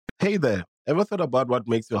Hey there, ever thought about what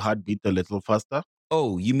makes your heart beat a little faster?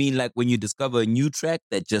 Oh, you mean like when you discover a new track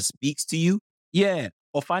that just speaks to you? Yeah,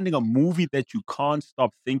 or finding a movie that you can't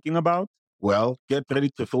stop thinking about. Well, get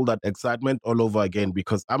ready to feel that excitement all over again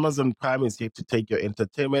because Amazon Prime is here to take your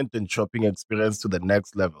entertainment and shopping experience to the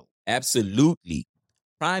next level. Absolutely.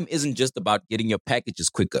 Prime isn't just about getting your packages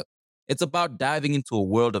quicker. It's about diving into a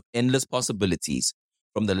world of endless possibilities,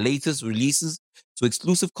 from the latest releases to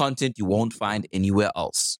exclusive content you won't find anywhere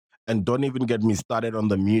else. And don't even get me started on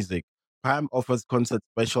the music. Prime offers concert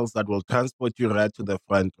specials that will transport you right to the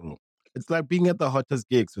front row. It's like being at the hottest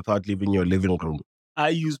gigs without leaving your living room. I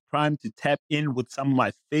use Prime to tap in with some of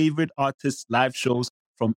my favorite artists' live shows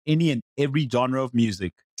from any and every genre of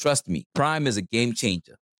music. Trust me, Prime is a game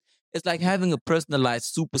changer. It's like having a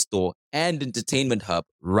personalized superstore and entertainment hub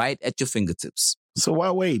right at your fingertips. So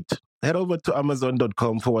why wait? Head over to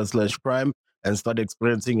amazon.com/prime and start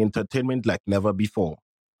experiencing entertainment like never before.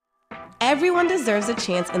 Everyone deserves a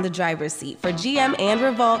chance in the driver's seat. For GM and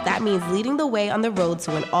Revolt, that means leading the way on the road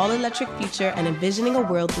to an all-electric future and envisioning a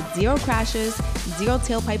world with zero crashes, zero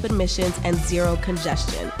tailpipe emissions, and zero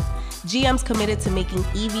congestion. GM's committed to making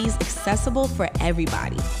EVs accessible for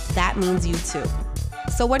everybody. That means you too.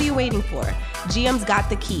 So what are you waiting for? GM's got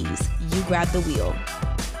the keys. You grab the wheel.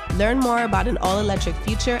 Learn more about an all-electric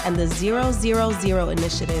future and the 000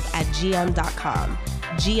 initiative at gm.com.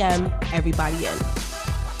 GM, everybody in.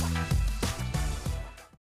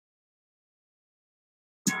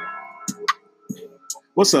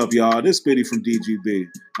 What's up, y'all? This is Biddy from DGB.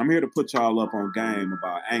 I'm here to put y'all up on game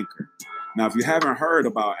about Anchor. Now, if you haven't heard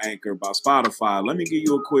about Anchor, about Spotify, let me give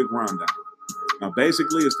you a quick rundown. Now,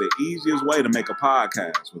 basically, it's the easiest way to make a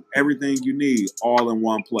podcast with everything you need all in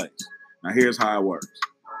one place. Now, here's how it works.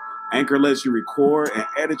 Anchor lets you record and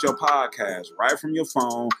edit your podcast right from your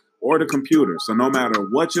phone or the computer. So no matter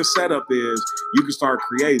what your setup is, you can start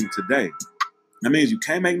creating today. That means you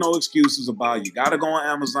can't make no excuses about you got to go on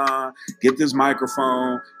Amazon, get this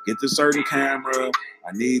microphone, get this certain camera,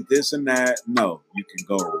 I need this and that. No, you can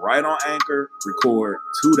go right on Anchor, record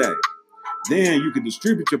today. Then you can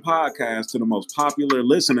distribute your podcast to the most popular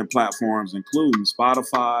listening platforms, including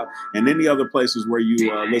Spotify and any other places where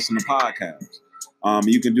you listen to podcasts.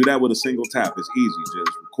 You can do that with a single tap. It's easy.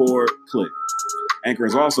 Just record, click. Anchor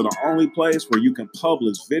is also the only place where you can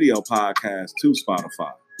publish video podcasts to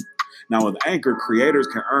Spotify. Now, with Anchor, creators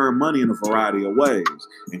can earn money in a variety of ways,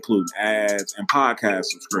 including ads and podcast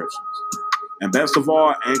subscriptions. And best of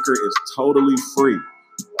all, Anchor is totally free.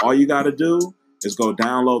 All you got to do is go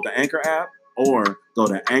download the Anchor app or go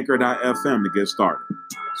to anchor.fm to get started.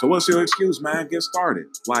 So what's your excuse, man? Get started.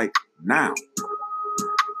 Like, now.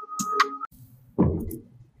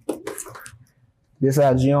 This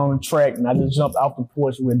is G on the track, and I just jumped off the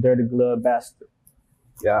porch with Dirty Glove Bastard.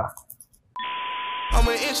 Yeah. I'm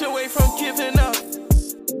an inch away from giving up.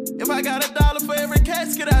 If I got $1 for every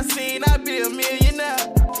casket I seen, I'd be a millionaire.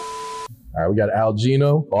 All right, we got Al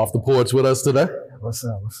Gino off the porch with us today. What's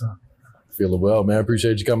up? Feeling well, man.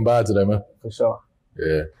 Appreciate you coming by today, man. For sure.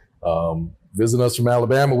 Yeah. Visiting us from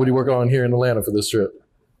Alabama. What are you working on here in Atlanta for this trip?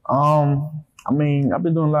 I mean, I've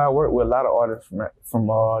been doing a lot of work with a lot of artists from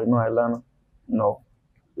Atlanta. You know,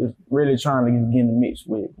 just really trying to get in the mix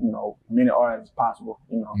with, many artists as possible,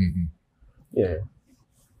 Mm-hmm. Yeah.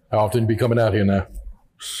 How often you be coming out here now?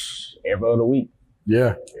 Every other week.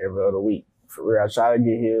 Yeah. Every other week. For real, I try to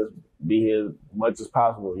be here as much as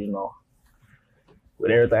possible,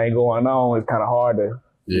 With everything going on, it's kind of hard to,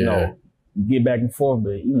 get back and forth,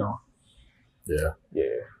 but, Yeah. Yeah.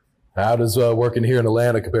 How does working here in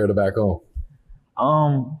Atlanta compare to back home?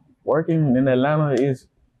 Working in Atlanta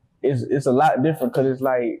it's a lot different because it's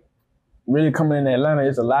like really coming in Atlanta,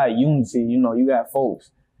 it's a lot of unity. You got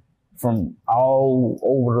folks from all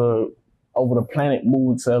over the planet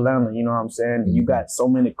moving to Atlanta, you know what I'm saying? Mm-hmm. You got so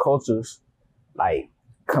many cultures like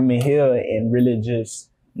coming here and really just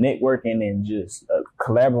networking and just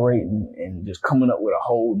collaborating and just coming up with a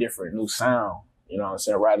whole different new sound, you know what I'm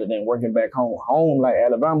saying? Rather than working back home. Home, like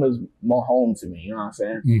Alabama is more home to me, you know what I'm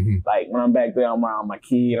saying? Mm-hmm. Like when I'm back there, I'm around my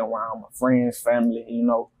kid, I'm around my friends, family,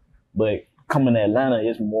 But coming to Atlanta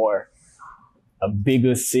is more a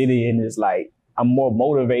bigger city, and it's like I'm more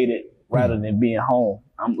motivated rather than being home.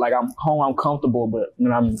 I'm home, I'm comfortable, but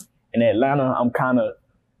when I'm in Atlanta, I'm kind of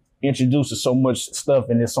introduced to so much stuff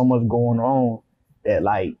and there's so much going on that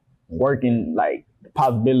like working, like the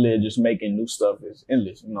possibility of just making new stuff is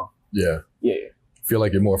endless, Yeah. Yeah. Feel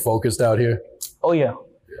like you're more focused out here? Oh yeah.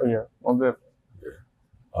 I'm good.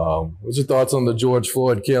 What's your thoughts on the George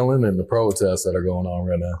Floyd killing and the protests that are going on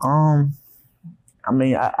right now? I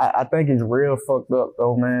mean, I think it's real fucked up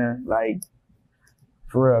though, man. Like,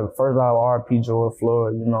 For real, first off, RP George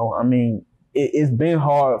Floyd, you know, I mean, it's been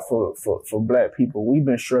hard for Black people. We've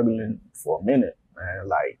been struggling for a minute, man.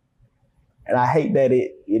 Like, and I hate that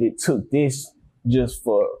it took this just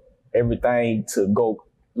for everything to go,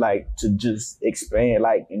 like, to just expand,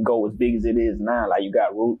 like, and go as big as it is now. Like, you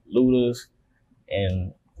got looters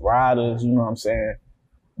and rioters, you know what I'm saying?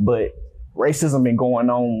 But racism been going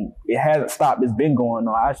on. It hasn't stopped. It's been going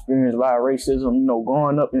on. I experienced a lot of racism, you know,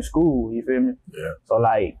 growing up in school, you feel me? Yeah. So,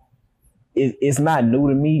 like, it's not new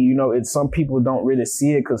to me. You know, it's some people don't really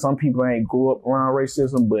see it because some people ain't grew up around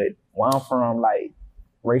racism, but where I'm from, like,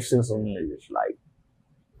 racism is, like,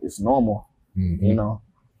 it's normal, you know?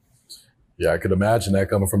 Yeah, I could imagine that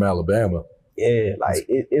coming from Alabama. Yeah, like,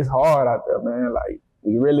 it's hard out there, man. Like,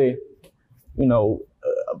 we really, you know,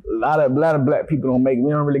 a lot of Black people don't make it.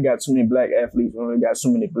 We don't really got too many Black athletes. We don't really got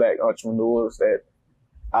too many Black entrepreneurs that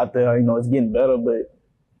out there, you know, it's getting better, but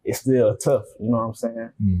it's still tough. You know what I'm saying?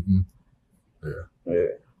 Mm-hmm. Yeah.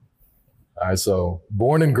 All right, so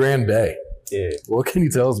born in Grand Bay. Yeah. What can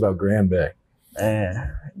you tell us about Grand Bay?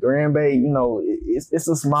 Man, Grand Bay, you know, it's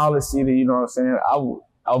a smaller city, you know what I'm saying? I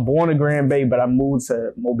was born in Grand Bay, but I moved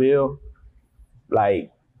to Mobile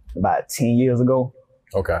like about 10 years ago.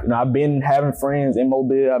 Okay. You know, I've been having friends in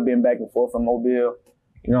Mobile. I've been back and forth from Mobile.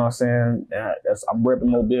 You know what I'm saying? I'm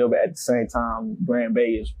repping Mobile, but at the same time, Grand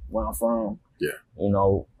Bay is where I'm from. Yeah. You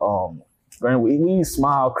know, we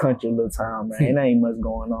small country little town, man. It ain't much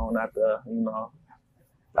going on out there, you know.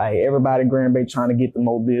 Like, everybody in Grand Bay trying to get to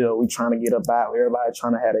Mobile. We trying to get up out. Everybody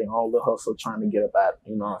trying to have their own little hustle, trying to get up out.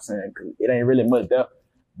 You know what I'm saying? Cause it ain't really much there.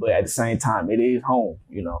 But at the same time, it is home,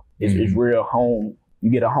 you know. It's real home.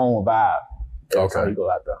 You get a home vibe. That's how you go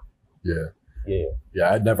out there. Yeah.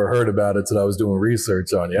 Yeah, I'd never heard about it till I was doing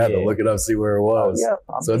research on it. I had to look it up, see where it was.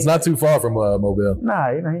 So it's not too far from Mobile.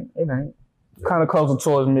 Nah, it ain't. Kind of closer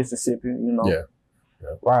towards Mississippi, you know. Yeah.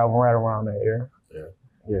 Right around that area.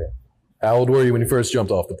 Yeah. How old were you when you first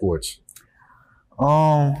jumped off the porch?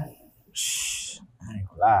 I ain't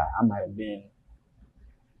gonna lie. I might have been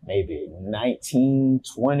maybe 19,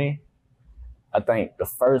 20. I think the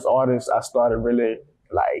first artist I started really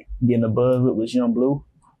like getting a buzz with was Young Blue.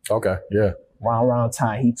 Okay, yeah. Around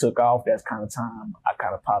time he took off, that's kind of time I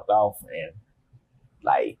kind of popped off, and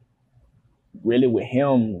like really with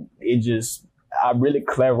him, I really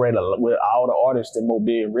collaborated with all the artists in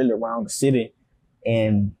Mobile, really around the city,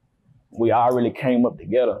 and we all really came up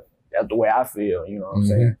together. That's the way I feel, you know what I'm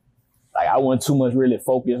saying? Like, I wasn't too much really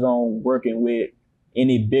focused on working with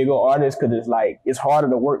any bigger artists, because it's like, it's harder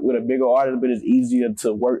to work with a bigger artist, but it's easier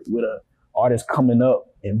to work with an artist coming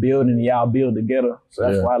up and building, and y'all build together. So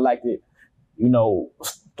that's why I liked it, you know,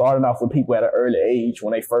 starting off with people at an early age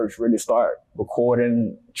when they first really start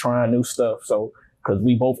recording, trying new stuff. So, because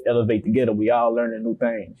we both elevate together, we all learning new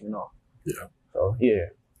things, you know? Yeah. So, yeah.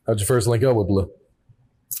 How'd you first link up with Blue?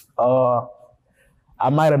 I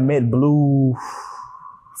might have met Blue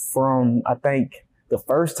from, I think, the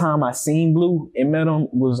first time I seen Blue and met him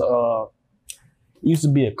was, it used to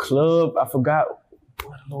be a club. I forgot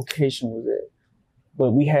what location was it.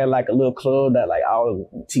 But we had like a little club that like all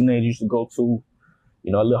the teenagers used to go to,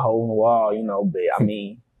 you know, a little hole in the wall, you know. But I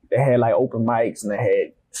mean, they had like open mics and they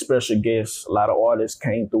had special guests. A lot of artists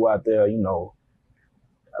came through out there, you know.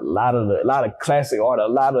 A lot of classic artists,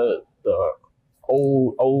 a lot of the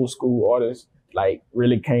old school artists like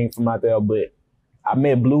really came from out there. But I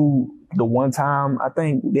met Blue the one time. I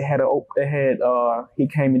think he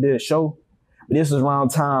came and did a show. But this was around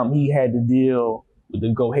time he had to deal with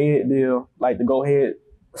the Go Ahead deal, like the Go Ahead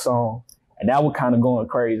song, and that was kind of going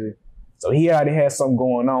crazy. So he already had something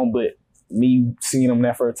going on, but me seeing him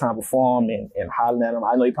that first time perform and hollering at him,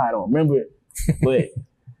 I know he probably don't remember it, but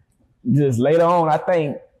just later on, I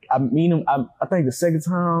think I meet him. I think the second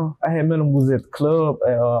time I had met him was at the club.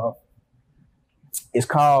 It's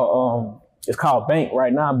called Bank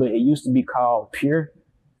right now, but it used to be called Pure.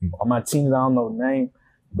 On my team, I don't know the name,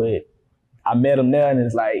 but I met him there, and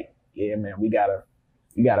it's like, yeah, man, we gotta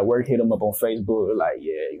work. Hit him up on Facebook. We're like,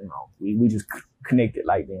 yeah, you know, we just connected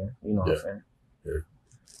like then. You know what I'm saying? Yeah.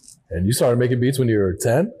 And you started making beats when you were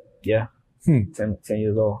 10? Yeah, 10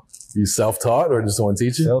 years old. You self-taught or just someone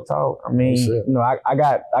teaching? Self-taught. I mean, you know, I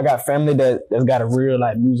got family that's got a real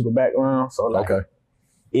like musical background, so like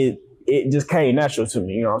it just came natural to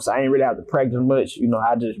me. You know what I'm saying? I ain't really have to practice much. You know,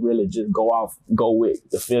 I just really just go with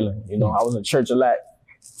the feeling. You know, I was in church a lot,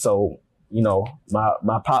 so you know,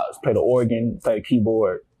 my pops play the organ, play the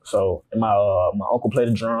keyboard. So, and my uncle play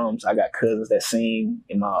the drums. I got cousins that sing,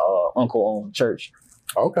 and my uncle owns church.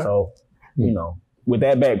 Okay. So, you know, with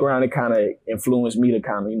that background, it kind of influenced me to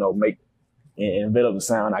kind of, you know, make and develop the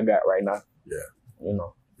sound I got right now. Yeah. You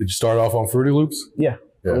know. Did you start off on Fruity Loops? Yeah.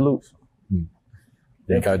 Fruity Loops. You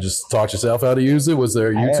kind of just taught yourself how to use it? Was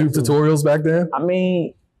there YouTube tutorials back then? I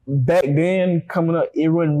mean, back then, coming up, it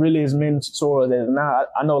wasn't really as many tutorials as now.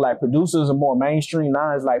 I know like producers are more mainstream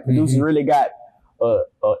now. It's like producers really got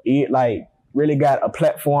really got a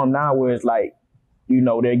platform now where it's like, you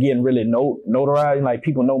know, they're getting really notarized. Like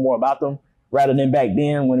people know more about them rather than back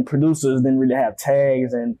then when producers didn't really have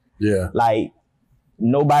tags and like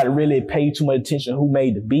nobody really paid too much attention who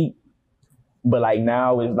made the beat. But like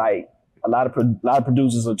now it's like a lot of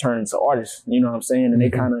producers are turning to artists. You know what I'm saying? And they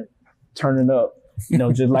kind of turning up. You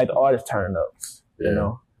know, just like the artist turning up, you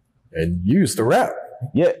know. And you used to rap.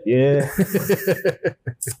 Yeah. A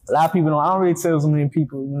lot of people don't. I don't really tell so many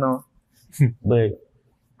people, you know. But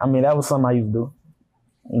I mean, that was something I used to do,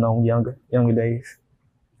 you know, younger days.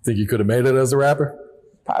 Think you could have made it as a rapper?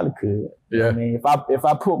 Probably could. Yeah. I mean, if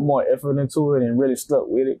I put more effort into it and really stuck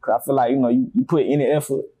with it, because I feel like, you know, you put any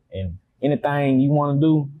effort in anything you want to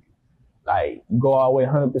do, like you go all the way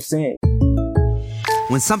 100%.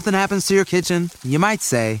 When something happens to your kitchen, you might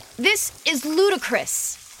say, "This is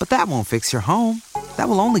ludicrous." But that won't fix your home. That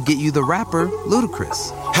will only get you the rapper,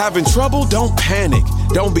 Ludacris. Having trouble? Don't panic.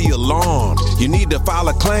 Don't be alarmed. You need to file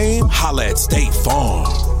a claim? Holla at State Farm.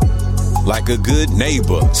 Like a good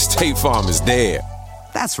neighbor, State Farm is there.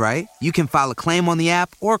 That's right. You can file a claim on the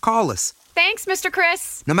app or call us. Thanks, Mr.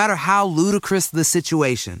 Chris. No matter how ludicrous the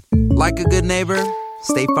situation, like a good neighbor,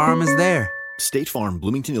 State Farm is there. State Farm,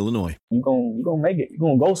 Bloomington, Illinois. You gonna make it. You're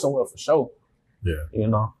gonna go somewhere for sure. Yeah. You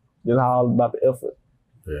know, it's all about the effort.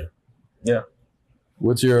 Yeah.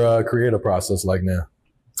 What's your creative process like now?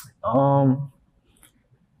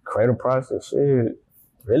 Creative process, shit.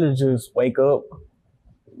 Really just wake up,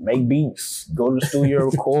 make beats, go to the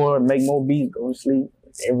studio, record, make more beats, go to sleep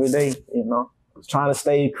every day, you know. Trying to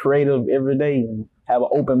stay creative every day and have an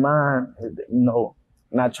open mind, you know,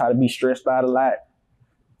 not try to be stressed out a lot.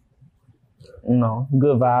 You know,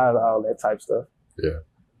 good vibes, all that type of stuff. Yeah.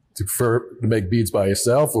 Do you prefer to make beats by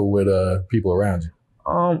yourself or with people around you?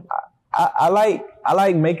 I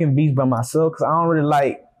like making beats by myself because I don't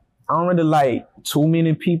really like too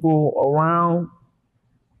many people around.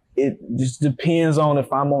 It just depends on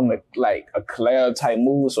if I'm on a collab type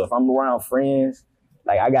move. So if I'm around friends,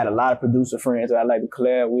 like I got a lot of producer friends that I like to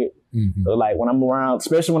collab with. So like when I'm around,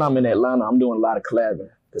 especially when I'm in Atlanta, I'm doing a lot of collabing.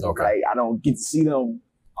 Okay. Like I don't get to see them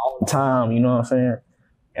all the time, you know what I'm saying?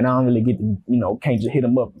 And I don't really get to, you know, can't just hit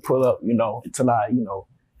them up and pull up, you know, until I, you know.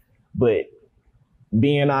 But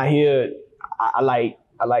being out here, I like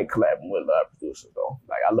collabing with a lot of producers though.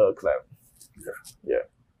 Like I love collabing. Yeah.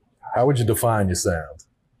 How would you define your sound?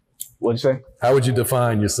 What'd you say? How would you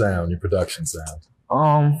define your sound, your production sound?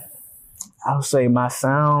 I would say my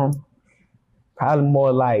sound probably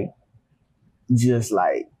more like just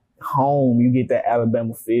like home. You get that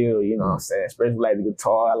Alabama feel, you know what I'm saying? Especially like the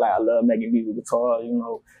guitar. I love making beats with guitar, you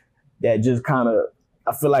know. That just kind of,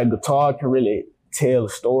 I feel like guitar can really tell a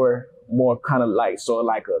story more kind of like, sort of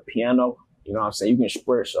like a piano. You know what I'm saying? You can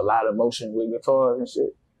express a lot of emotion with guitar and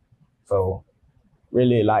shit. So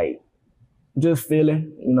really like just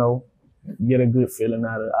feeling, you know, get a good feeling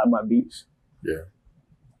out of my beats. Yeah.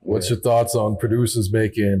 What's your thoughts on producers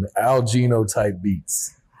making Al Gino type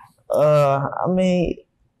beats? I mean,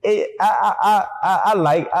 I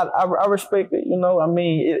respect it, you know. I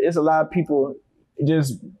mean, it's a lot of people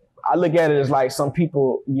I look at it as like some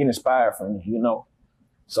people get inspired from me, you know.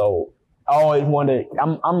 So I always wonder,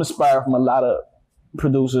 I'm inspired from a lot of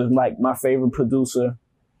producers. Like my favorite producer,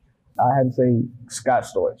 I had to say Scott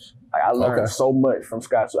Storch. Like I learned so much from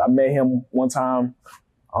Scott. So I met him one time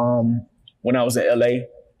when I was in LA.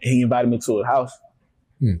 He invited me to his house.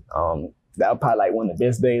 That was probably like one of the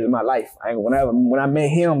best days of my life. When I met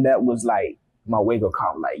him, that was like my wake up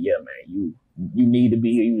call. Like, yeah, man, you need to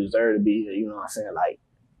be here. You deserve to be here. You know what I'm saying? Like,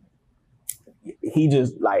 he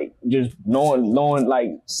just knowing, like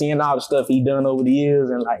seeing all the stuff he done over the years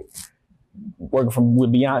and like working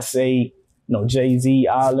with Beyonce, you know, Jay-Z,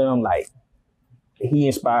 all of them, like he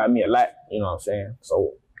inspired me a lot. You know what I'm saying?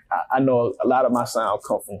 So I know a lot of my sound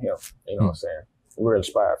come from him. You know what I'm saying? We're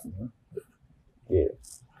inspired from him. Yeah.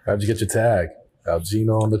 How'd you get your tag? Al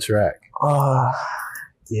Gino on the track.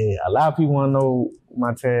 Yeah, a lot of people want to know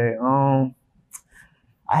my tag.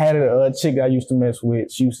 I had a chick I used to mess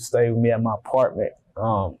with. She used to stay with me at my apartment.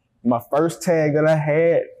 My first tag that I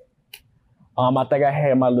had, I think I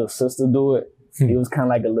had my little sister do it. It was kind of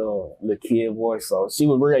like a little kid voice. So she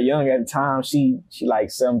was real young at the time. She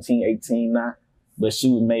like 17, 18 now. But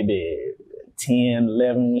she was maybe 10,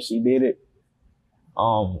 11 when she did it.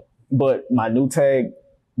 But my new tag,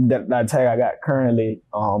 that tag I got currently,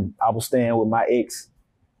 I was staying with my ex,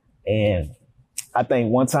 and I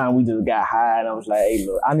think one time we just got high and I was like, hey,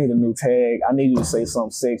 look, I need a new tag. I need you to say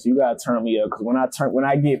something sexy. You gotta turn me up. Cause when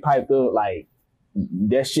I get piped up, like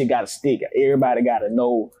that shit gotta stick. Everybody gotta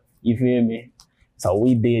know, you feel me? So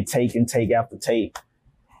we did take after take.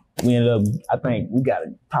 We ended up, I think we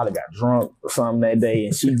probably got drunk or something that day,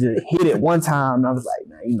 and she just hit it one time, and I was like,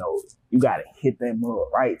 man, you know, you gotta hit that mug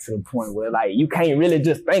right to the point where like you can't really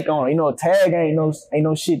just think on it. You know, a tag ain't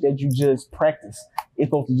no shit that you just practice. It's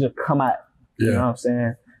supposed to just come out. You know what I'm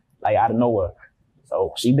saying? Like out of nowhere.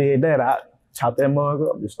 So she did that. I chopped that mug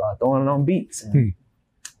up, just started throwing it on beats. And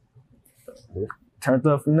turned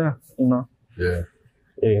up from there, you know. Yeah.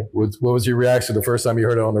 Yeah. What was your reaction the first time you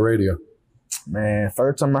heard it on the radio? Man,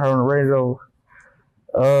 first time I heard on the radio,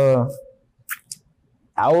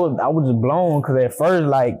 I was just blown because at first,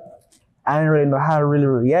 like, I didn't really know how to really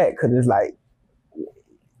react because it's like,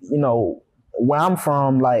 you know, where I'm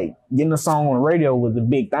from, like, getting a song on the radio was a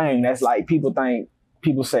big thing. That's like, people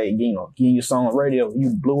say, you know, getting your song on the radio,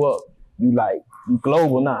 you blew up, you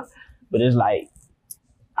global now. But it's like,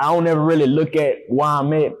 I don't ever really look at where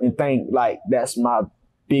I'm at and think like that's my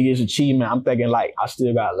biggest achievement. I'm thinking like I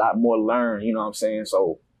still got a lot more to learn, you know what I'm saying?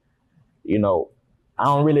 So, you know, I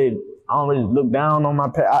don't really look down on my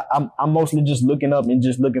past. I'm mostly just looking up and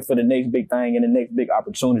just looking for the next big thing and the next big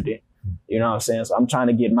opportunity. You know what I'm saying? So I'm trying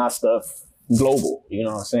to get my stuff global, you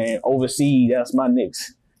know what I'm saying? Overseas, that's my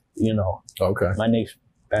next, you know. Okay. My next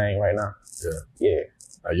thing right now. Yeah. Yeah.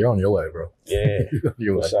 You're on your way, bro. Yeah.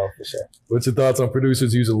 For sure. What's your thoughts on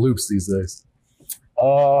producers using loops these days?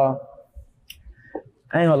 I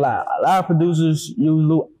ain't gonna lie. A lot of producers use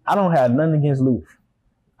loop. I don't have nothing against loops.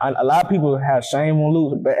 A lot of people have shame on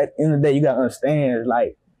loops, but at the end of the day, you gotta understand, it's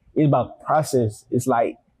like, it's about the process. It's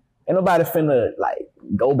like, ain't nobody finna like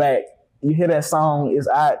go back. You hear that song, it's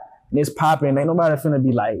out, and it's popping. Ain't nobody finna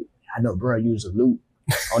be like, I know bro use a loop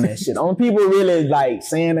on that shit. Only people really like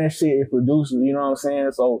saying that shit is producers, you know what I'm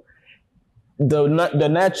saying? So the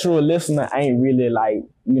natural listener ain't really like,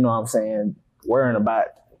 you know what I'm saying, worrying about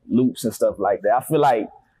loops and stuff like that. I feel like,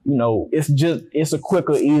 you know, it's a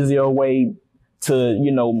quicker, easier way to,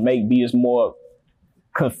 you know, make beats more,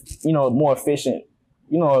 more efficient,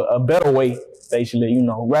 you know, a better way, basically, you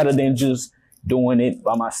know, rather than just doing it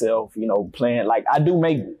by myself, you know, playing. Like, I do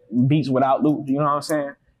make beats without loops, you know what I'm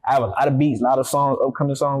saying? I have a lot of beats, a lot of songs,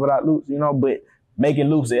 upcoming songs without loops, you know, but making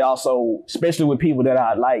loops, they also, especially with people that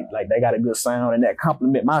I like they got a good sound and that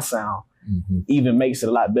complement my sound, even makes it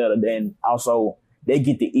a lot better. Then also, they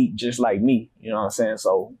get to eat just like me, you know what I'm saying?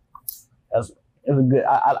 So it's a good,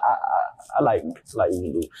 I like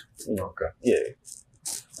using loops, you know. Okay. Yeah.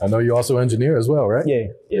 I know you also engineer as well, right?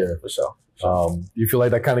 Yeah, for sure. Do you feel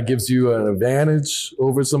like that kind of gives you an advantage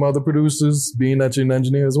over some other producers, being that you're an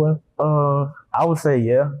engineer as well? I would say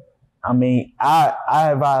yeah. I mean, I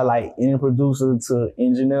advise like any producer to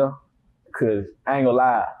engineer, cause I ain't gonna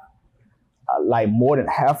lie, like more than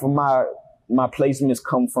half of my placements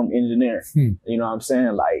come from engineering. You know what I'm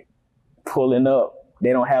saying? Like pulling up,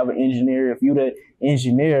 they don't have an engineer. If you the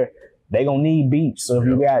engineer, they gonna need beats. So if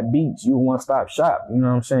you got beats, you one-stop shop. You know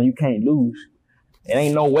what I'm saying? You can't lose. It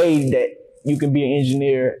ain't no way that you can be an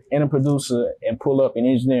engineer and a producer and pull up an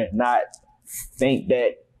engineer and not think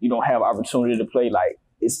that you don't have opportunity to play. Like,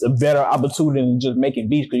 it's a better opportunity than just making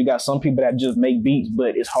beats, because you got some people that just make beats,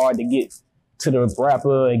 but it's hard to get to the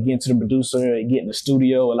rapper and get to the producer and get in the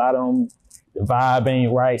studio. A lot of them, the vibe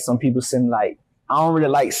ain't right. Some people send like, I don't really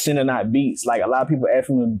like sending out beats. Like, a lot of people ask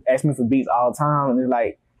me for beats all the time, and it's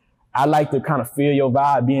like, I like to kind of feel your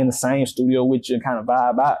vibe, be in the same studio with you and kind of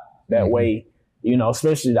vibe out that way. You know,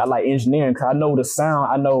 especially I like engineering because I know the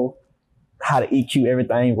sound, I know how to EQ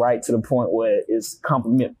everything right to the point where it's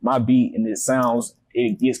complement my beat and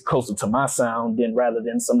it gets closer to my sound than rather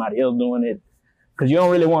than somebody else doing it. Because you don't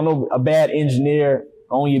really want a bad engineer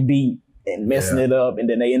on your beat and messing it up, and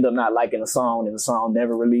then they end up not liking the song and the song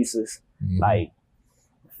never releases. Like,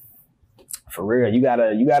 for real, you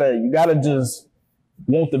gotta just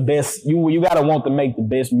want the best. You gotta want to make the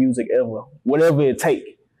best music ever, whatever it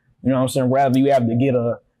take. You know what I'm saying? Rather you have to get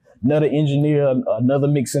another engineer, another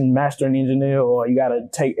mixing, mastering engineer, or you got to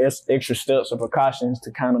take extra steps or precautions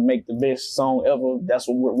to kind of make the best song ever. That's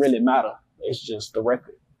what really matter. It's just the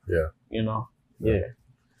record. Yeah. You know? Yeah.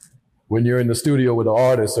 When you're in the studio with the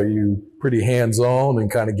artist, are you pretty hands-on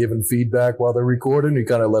and kind of giving feedback while they're recording? Or you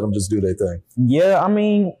kind of let them just do their thing? Yeah, I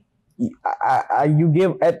mean, you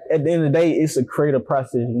give, at the end of the day, it's a creative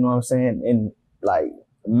process, you know what I'm saying? And like,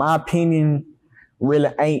 my opinion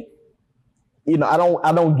really ain't, you know,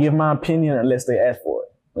 I don't give my opinion unless they ask for it.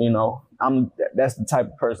 You know, that's the type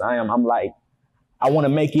of person I am. I'm like, I want to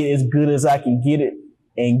make it as good as I can get it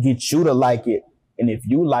and get you to like it. And if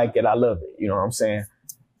you like it, I love it. You know what I'm saying?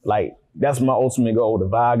 Like, that's my ultimate goal. The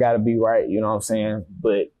vibe gotta be right, you know what I'm saying?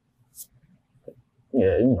 But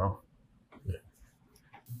yeah, you know.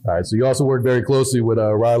 All right, so you also work very closely with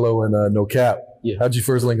Rilo and No Cap. Yeah. How'd you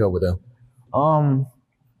first link up with them?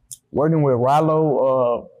 Working with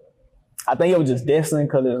Rilo, I think it was just destiny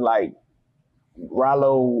because it's like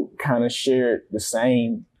Rilo kind of shared the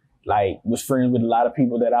same, like was friends with a lot of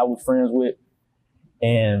people that I was friends with.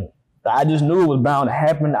 And I just knew it was bound to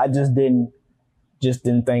happen. I just didn't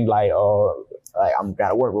think like, like I'm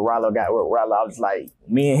gotta work with Rilo, I was like,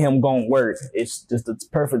 me and him gonna work. It's just the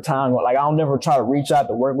perfect time. Like I don't never try to reach out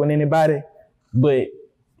to work with anybody, but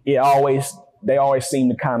they always seem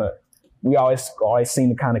to kind of, we always seem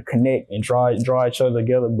to kind of connect and draw each other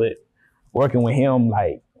together. But working with him,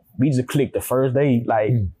 like we just clicked the first day.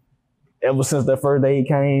 Like ever since the first day he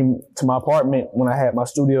came to my apartment, when I had my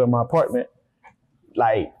studio in my apartment,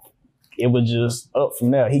 like it was just up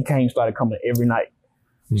from there. He started coming every night.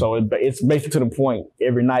 So it's basically to the point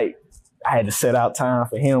every night I had to set out time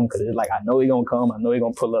for him because it's like, I know he gonna come, I know he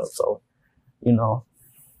gonna pull up. So, you know,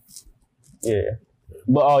 yeah.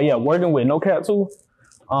 But yeah, working with No Cap too.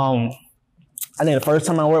 I think the first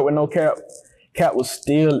time I worked with No Cap, Cap was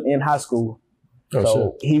still in high school.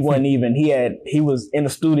 So he wasn't even, he was in the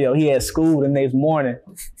studio, he had school the next morning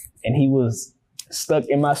and he was stuck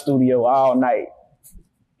in my studio all night.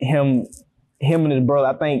 Him and his brother,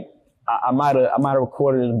 I think I might have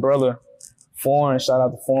recorded his brother, Foreign, shout out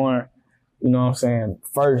to Foreign, you know what I'm saying,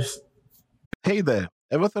 first. Hey there,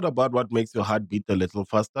 ever thought about what makes your heart beat a little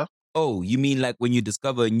faster? Oh, you mean like when you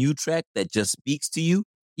discover a new track that just speaks to you?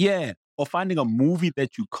 Yeah, or finding a movie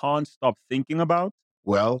that you can't stop thinking about?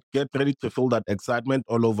 Well, get ready to feel that excitement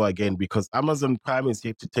all over again because Amazon Prime is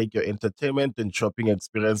here to take your entertainment and shopping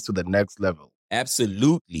experience to the next level.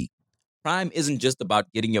 Absolutely. Prime isn't just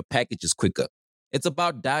about getting your packages quicker. It's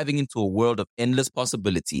about diving into a world of endless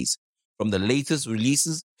possibilities, from the latest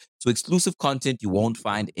releases to exclusive content you won't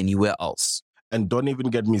find anywhere else. And don't even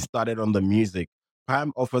get me started on the music.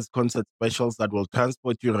 Prime offers concert specials that will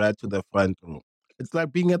transport you right to the front row. It's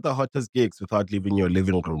like being at the hottest gigs without leaving your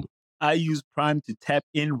living room. I use Prime to tap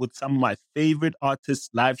in with some of my favorite artists'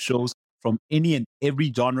 live shows from any and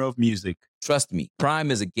every genre of music. Trust me,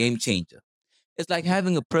 Prime is a game changer. It's like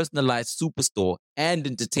having a personalized superstore and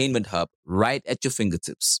entertainment hub right at your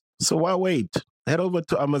fingertips. So why wait? Head over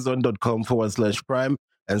to amazon.com/Prime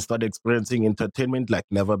and start experiencing entertainment like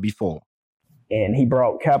never before. And he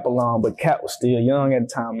brought Cap along, but Cap was still young at the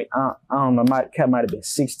time. I don't know, Cap might have been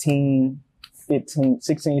 16, 15,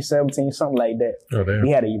 16, 17, something like that. Oh, damn.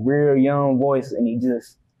 He had a real young voice and he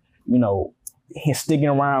just, you know, he's sticking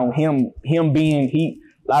around, him being, a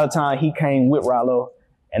lot of times he came with Rilo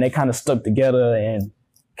and they kind of stuck together and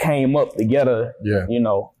came up together, you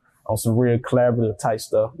know, on some real collaborative type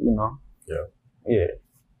stuff, you know. Yeah.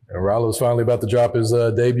 And Rilo's finally about to drop his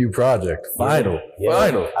debut project. Final.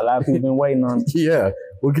 A lot of people been waiting on it. Yeah.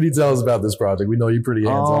 What can you tell us about this project? We know you're pretty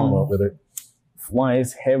hands-on with it. One,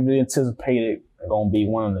 it's heavily anticipated. It's going to be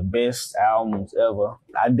one of the best albums ever.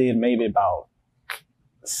 I did maybe about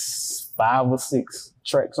 5 or 6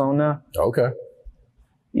 tracks on there. Okay.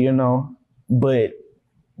 You know, but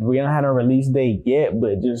we don't have a release date yet,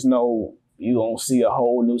 but just know you're going to see a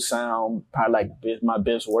whole new sound, probably like my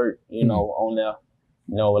best work, you know, on there.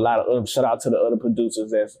 You know, a lot of other, shout out to the other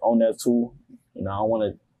producers that's on there too. You know, I don't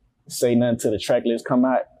want to say nothing till the track list come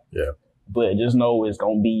out. Yeah. But just know it's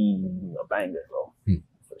going to be a banger, though,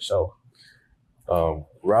 for sure.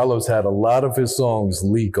 Rilo's had a lot of his songs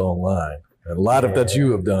leak online, and a lot of that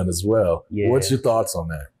you have done as well. Yeah. What's your thoughts on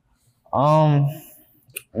that?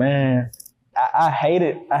 Man, I hate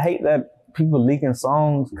it. I hate that people leaking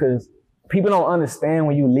songs because people don't understand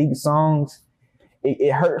when you leak songs,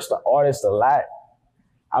 it hurts the artist a lot.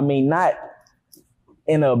 I mean, not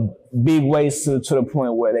in a big way to the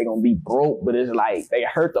point where they're going to be broke, but it's like they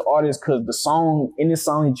hurt the artist because the song, any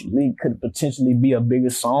song that you leak could potentially be a bigger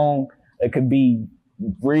song. It could be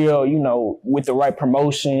real, you know, with the right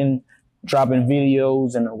promotion, dropping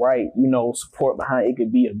videos and the right, you know, support behind it. It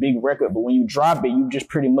could be a big record, but when you drop it, you just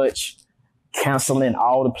pretty much canceling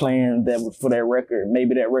all the plans that was for that record.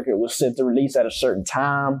 Maybe that record was set to release at a certain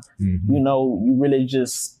time. You know, you really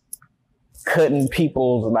just cutting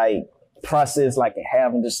people's like process like in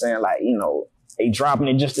half and just saying like, you know, they dropping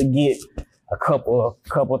it just to get a couple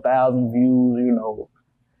thousand views, you know.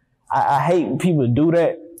 I hate when people do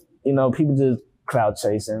that. You know, people just cloud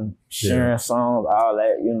chasing, sharing songs, all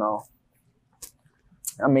that, you know.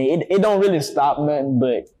 I mean, it don't really stop nothing,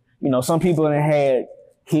 but, you know, some people that had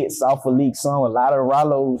hits off of leaked songs. A lot of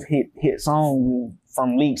Rollo's hit songs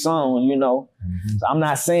from leaked songs, you know. Mm-hmm. So I'm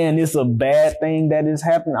not saying it's a bad thing that is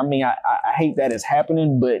happening. I mean, I hate that it's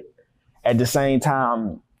happening, but at the same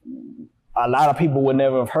time, a lot of people would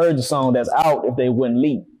never have heard the song that's out if they wouldn't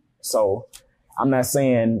leak. So I'm not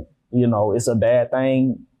saying, you know, it's a bad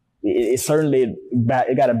thing. It's certainly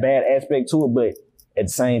it got a bad aspect to it, but at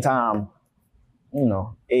the same time, you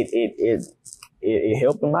know, it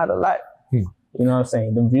helped them out a lot. You know what I'm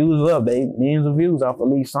saying? The views up, they millions of views off of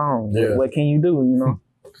leaked songs. Yeah. What can you do, you know?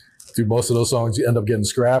 Do most of those songs you end up getting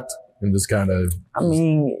scrapped and just kind of? I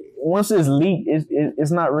mean, once it's leaked,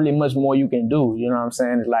 it's not really much more you can do. You know what I'm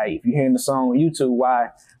saying? It's like if you're hearing the song on YouTube, why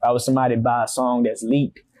would somebody buy a song that's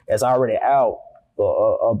leaked, that's already out,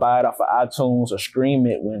 or buy it off of iTunes or stream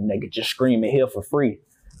it when they could just stream it here for free,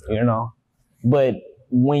 you know? But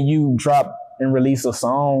when you drop and release a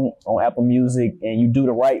song on Apple Music and you do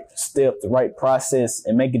the right step, the right process,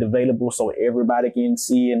 and make it available so everybody can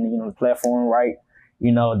see it and, you know, the platform right,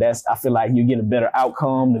 you know, I feel like you get a better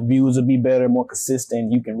outcome. The views will be better, more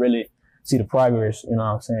consistent. You can really see the progress, you know what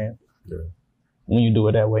I'm saying? Yeah. When you do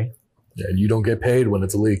it that way. Yeah, you don't get paid when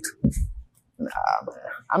it's leaked. Nah, man.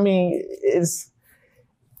 I mean, it's,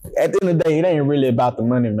 at the end of the day, it ain't really about the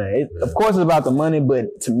money, man. Of course it's about the money,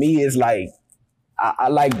 but to me, it's like, I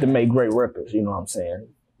like to make great records, you know what I'm saying?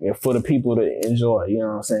 Yeah, for the people to enjoy, you know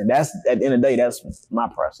what I'm saying? That's, at the end of the day, that's my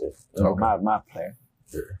process, you know, my plan.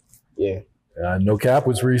 Yeah. No Cap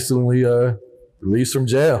was recently released from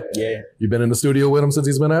jail. Yeah. You been in the studio with him since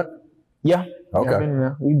he's been out? Yeah. Okay.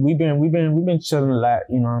 Yeah, we've been chilling a lot,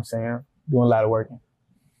 you know what I'm saying? Doing a lot of working.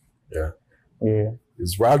 Yeah. Yeah.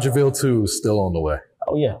 Is Rogerville 2 still on the way?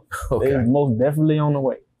 Oh yeah. Okay. It's most definitely on the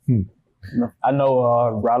way. I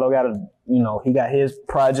know Rollo he got his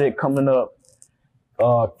project coming up.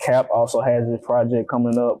 Cap also has his project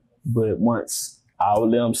coming up, but once all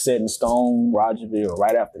of them set in stone, Rogerville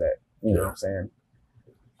right after that. You know what I'm saying?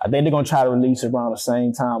 I think they're gonna try to release it around the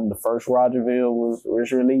same time the first Rogerville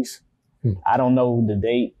was released. I don't know the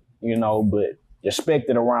date, you know, but expect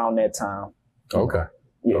it around that time. Okay.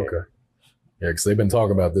 Yeah. Okay. Yeah, because they've been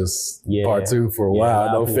talking about this part 2 for a while.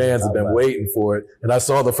 I know fans have been waiting for it. And I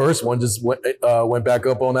saw the first one just went back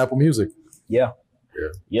up on Apple Music. Yeah.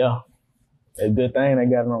 It's a good thing they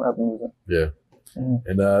got it on Apple Music. Yeah. Mm-hmm.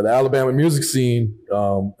 And the Alabama music scene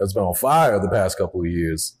has been on fire the past couple of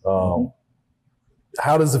years.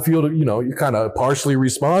 How does it feel to, you know, you're kind of partially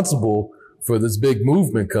responsible for this big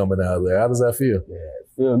movement coming out of there. How does that feel? Yeah, it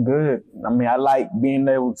feels good. I mean, I like being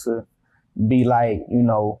able to be like, you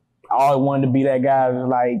know, I always wanted to be that guy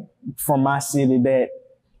like from my city that,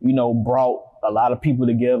 you know, brought a lot of people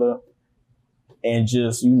together and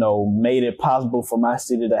just, you know, made it possible for my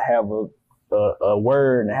city to have a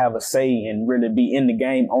word and have a say and really be in the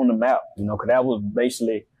game on the map, you know, because that was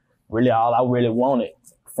basically really all I really wanted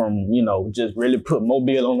from, you know, just really put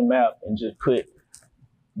Mobile on the map and just put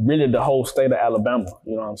really the whole state of Alabama,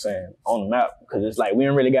 you know what I'm saying, on the map. Because it's like we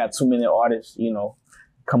ain't really got too many artists, you know,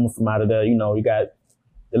 coming from out of there. You know, you got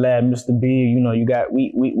the lad Mr. B, you know, you got,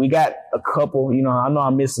 we got a couple, you know, I know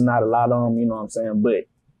I'm missing out a lot of them, you know what I'm saying, but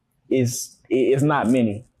it's not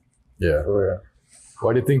many. Yeah. For real.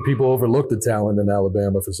 Why do you think people overlook the talent in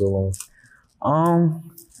Alabama for so long?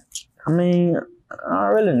 I mean, I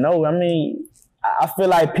don't really know. I mean, I feel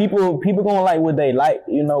like people gonna like what they like.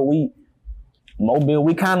 You know, Mobile,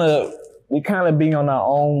 we kind of be on our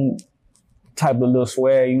own type of little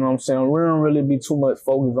swag. You know what I'm saying? We don't really be too much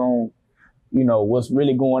focused on, you know, what's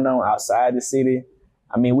really going on outside the city.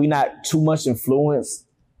 I mean, we not too much influenced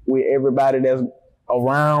with everybody that's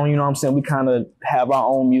around, you know what I'm saying? We kind of have our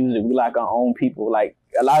own music. We like our own people. Like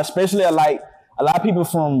a lot of people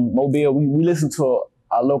from Mobile, we listen to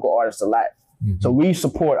our local artists a lot. Mm-hmm. So we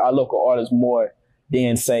support our local artists more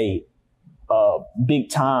than say big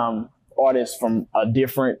time artists from a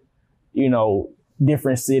different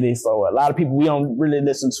city. So a lot of people, we don't really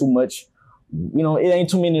listen too much. You know, it ain't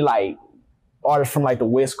too many like artists from like the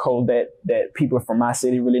West Coast that people from my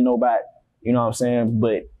city really know about, you know what I'm saying?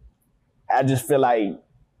 But I just feel like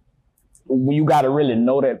you got to really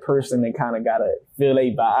know that person and kind of got to feel their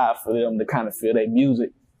vibe for them to kind of feel their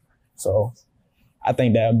music. So I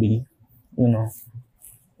think that would be, you know,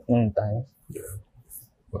 one of the things.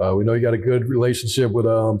 Yeah. We know you got a good relationship with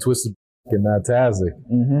Twisted and Matt Tazik.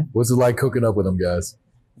 Mm-hmm. What's it like cooking up with them guys?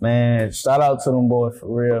 Man, shout out to them boys for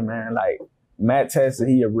real, man. Like Matt Tazik,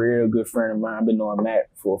 he a real good friend of mine. I've been knowing Matt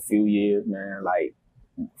for a few years, man. Like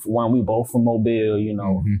for one, we both from Mobile, you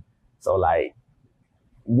know. Mm-hmm. So like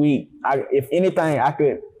if anything, I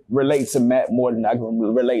could relate to Matt more than I can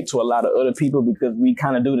relate to a lot of other people because we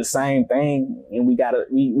kind of do the same thing and we kind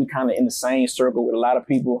of in the same circle with a lot of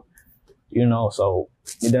people, you know. So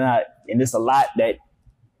and it's a lot that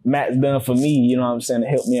Matt's done for me, you know what I'm saying, to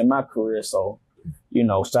help me in my career. So, you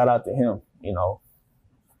know, shout out to him, you know.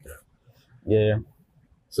 Yeah.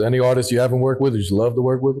 So any artists you haven't worked with, or you love to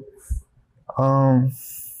work with? I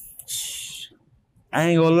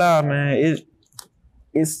ain't gonna lie, man.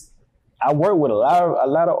 I work with a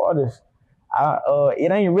lot of artists.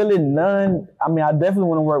 It ain't really none. I mean, I definitely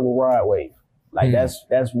want to work with Rod Wave. Like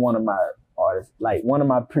that's one of my artists. Like one of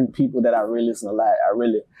my people that I really listen to a lot.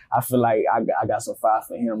 I feel like I got some fire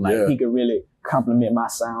for him. Like he could really complement my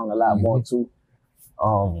sound a lot more too.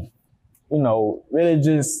 You know, really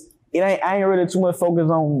just I ain't really too much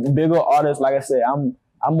focused on bigger artists. Like I said, I'm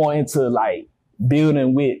more into like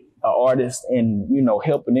building with an artist and, you know,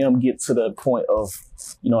 helping them get to the point of,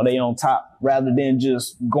 you know, they on top rather than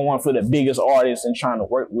just going for the biggest artists and trying to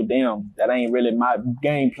work with them. That ain't really my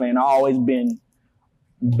game plan. I always been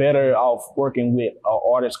better off working with an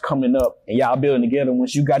artist coming up and y'all building together.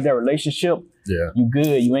 Once you got that relationship, you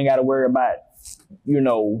good. You ain't got to worry about, you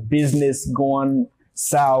know, business going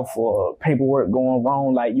south or paperwork going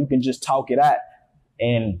wrong. Like you can just talk it out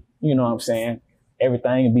and, you know what I'm saying,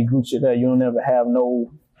 everything will be Gucci there. You'll never have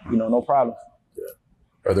no problems.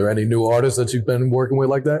 Are there any new artists that you've been working with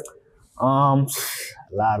like that? A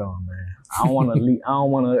lot of them, man. I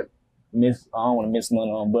don't want to miss none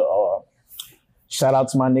of them. But shout out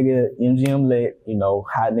to my nigga MGM Lit, you know,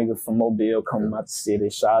 hot nigga from Mobile coming out the city.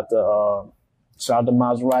 Shout out to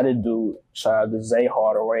Maserati Dude. Shout out to Zay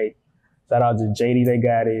Hardaway. Shout out to JD They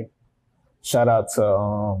Got It. Shout out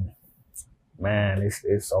to man,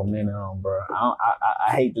 it's so many of them, bro.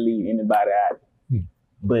 I hate to leave anybody out.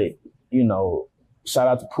 But, you know, shout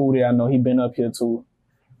out to Pooty. I know he been up here too.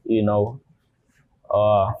 You know,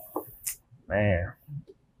 man,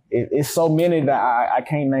 it's so many that I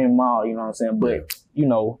can't name them all, you know what I'm saying? But, you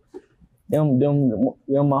know, them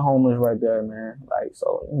my homies right there, man. Like,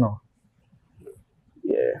 so, you know,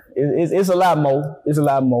 yeah, it's a lot more. It's a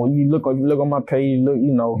lot more. You look on my page,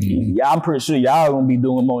 you know, I'm pretty sure y'all gonna be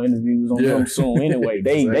doing more interviews on them soon anyway.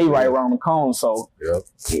 They right around the corner, so,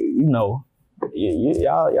 you know,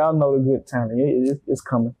 y'all know the good talent. It's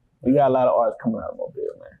coming. We got a lot of artists coming out of Mobile,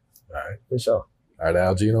 man. All right. For sure. All right,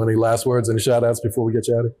 Algino, any last words, any shout outs before we get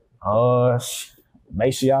you out of here?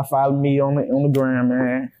 Make sure y'all follow me on the gram,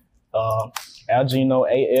 man. Algino,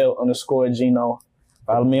 AL_Gino.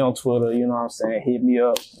 Follow me on Twitter, you know what I'm saying? Hit me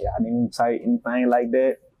up. Y'all need to type anything like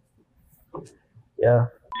that. Yeah.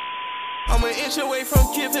 I'm an inch away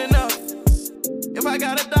from giving up. If I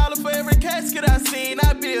got $1 for every casket I seen,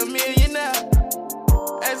 I'd be a millionaire.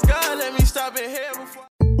 Ask God, let me stop in here before.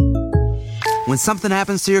 When something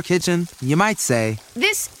happens to your kitchen, you might say,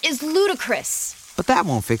 "This is ludicrous." But that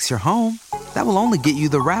won't fix your home. That will only get you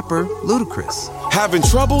the rapper, Ludacris. Having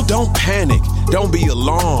trouble? Don't panic. Don't be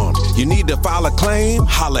alarmed. You need to file a claim?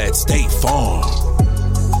 Holla at State Farm.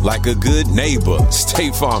 Like a good neighbor,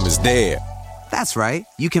 State Farm is there. That's right.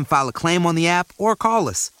 You can file a claim on the app or call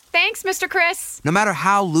us. Thanks, Mr. Chris. No matter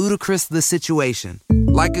how ludicrous the situation,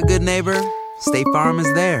 like a good neighbor, State Farm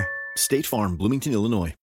is there. State Farm, Bloomington, Illinois.